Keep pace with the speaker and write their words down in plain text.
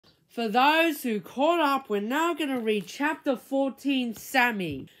For those who caught up, we're now going to read Chapter 14,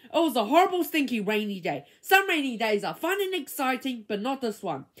 Sammy. It was a horrible, stinky, rainy day. Some rainy days are fun and exciting, but not this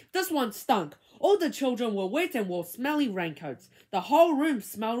one. This one stunk. All the children were wet and wore smelly raincoats. The whole room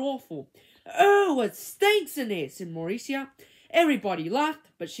smelled awful. "Oh, it stinks in here," said Mauricia. Everybody laughed,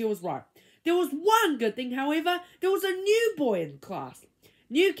 but she was right. There was one good thing, however. There was a new boy in class.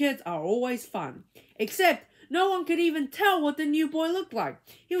 New kids are always fun. Except no one could even tell what the new boy looked like.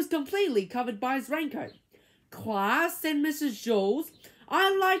 He was completely covered by his raincoat. "Class," said Mrs. Jules,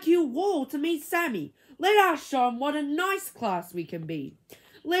 "I'd like you all to meet Sammy. Let us show him what a nice class we can be."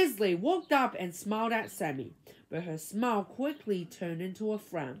 Leslie walked up and smiled at Sammy, but her smile quickly turned into a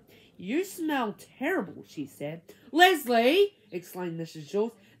frown. "You smell terrible," she said. "Leslie," exclaimed Mrs.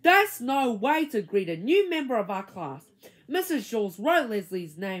 Jules, "that's no way to greet a new member of our class." Mrs. Jules wrote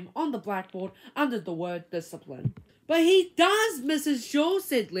Leslie's name on the blackboard under the word discipline. "But he does, Mrs. Jules,"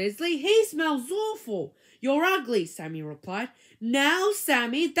 said Leslie. "He smells awful." "You're ugly," Sammy replied. "Now,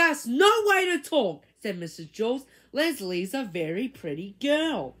 Sammy, that's no way to talk," said Mrs. Jules. "Leslie's a very pretty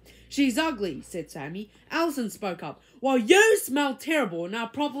girl." "She's ugly," said Sammy. Allison spoke up. "Well, you smell terrible and are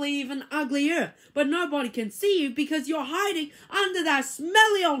probably even uglier, but nobody can see you because you're hiding under that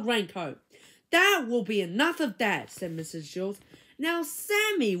smelly old raincoat." "That will be enough of that," said Mrs. Jules. "Now,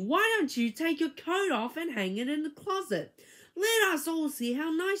 Sammy, why don't you take your coat off and hang it in the closet? Let us all see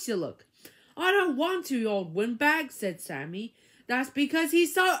how nice you look." "I don't want to, you old windbag," said Sammy. "That's because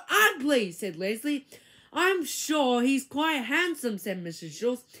he's so ugly," said Leslie. "I'm sure he's quite handsome," said Mrs.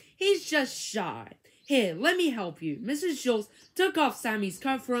 Jules. "He's just shy. Here, let me help you." Mrs. Jules took off Sammy's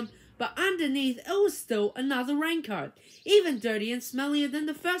coat for him, but underneath it was still another raincoat, even dirtier and smellier than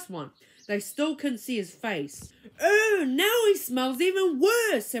the first one. They still couldn't see his face. "Oh, now he smells even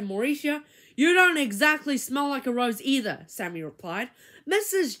worse," said Mauricia. "You don't exactly smell like a rose either," Sammy replied.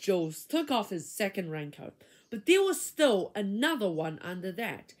 Mrs. Jules took off his second raincoat, but there was still another one under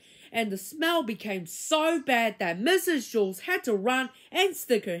that, and the smell became so bad that Mrs. Jules had to run and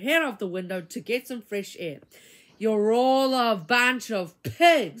stick her head out the window to get some fresh air. "You're all a bunch of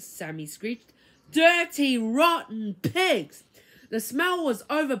pigs," Sammy screeched. "Dirty, rotten pigs." The smell was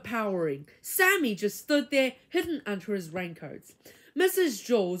overpowering. Sammy just stood there, hidden under his raincoats. Mrs.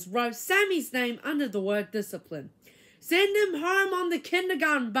 Jules wrote Sammy's name under the word discipline. "Send him home on the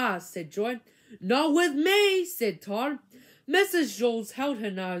kindergarten bus," said Joy. "Not with me," said Todd. Mrs. Jules held her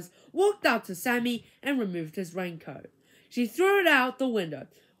nose, walked up to Sammy, and removed his raincoat. She threw it out the window,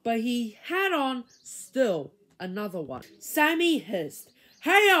 but he had on still another one. Sammy hissed,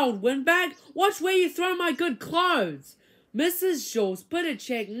 "Hey, old windbag, watch where you throw my good clothes." Mrs. Jules put a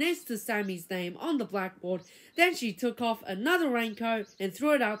check next to Sammy's name on the blackboard. Then she took off another raincoat and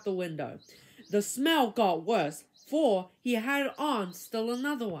threw it out the window. The smell got worse, for he had on still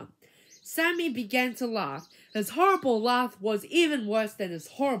another one. Sammy began to laugh. His horrible laugh was even worse than his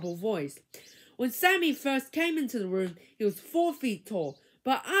horrible voice. When Sammy first came into the room, he was 4 feet tall.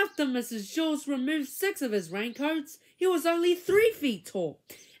 But after Mrs. Jules removed 6 of his raincoats, he was only 3 feet tall.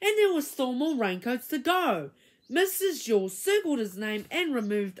 And there were still more raincoats to go. Mrs. Jules circled his name and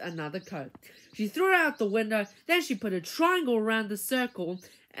removed another coat. She threw it out the window, then she put a triangle around the circle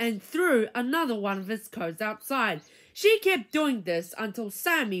and threw another one of his coats outside. She kept doing this until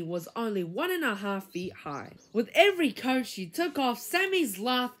Sammy was only 1.5 feet high. With every coat she took off, Sammy's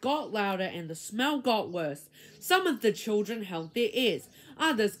laugh got louder and the smell got worse. Some of the children held their ears.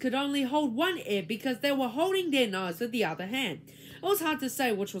 Others could only hold one ear because they were holding their nose with the other hand. It was hard to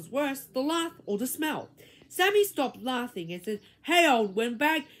say which was worse, the laugh or the smell. Sammy stopped laughing and said, "Hey, old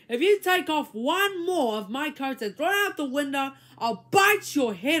windbag, if you take off one more of my coats and throw it out the window, I'll bite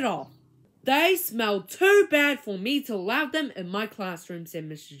your head off." "They smell too bad for me to allow them in my classroom," said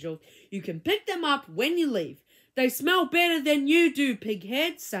Mr. Jules. "You can pick them up when you leave." "They smell better than you do,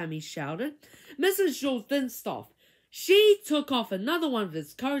 pighead," Sammy shouted. Mrs. Jules didn't stop. She took off another one of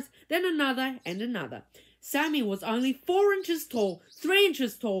his coats, then another and another. Sammy was only 4 inches tall, 3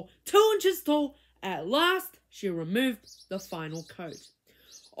 inches tall, 2 inches tall. At last, she removed the final coat.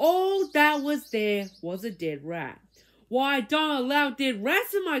 All that was there was a dead rat. "Why, I don't allow dead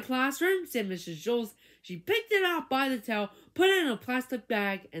rats in my classroom," said Mrs. Jules. She picked it up by the tail, put it in a plastic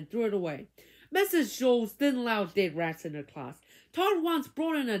bag, and threw it away. Mrs. Jules didn't allow dead rats in her class. Todd once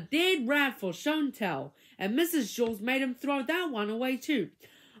brought in a dead rat for show and tell, and Mrs. Jules made him throw that one away too.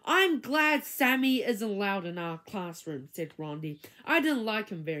 "I'm glad Sammy isn't allowed in our classroom," said Rondi. "I didn't like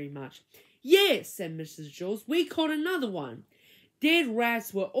him very much." "Yes," said Mrs. Jules, "we caught another one." Dead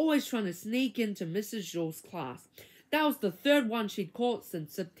rats were always trying to sneak into Mrs. Jules' class. That was the 3rd one she'd caught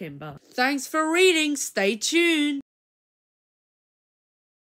since September. Thanks for reading. Stay tuned.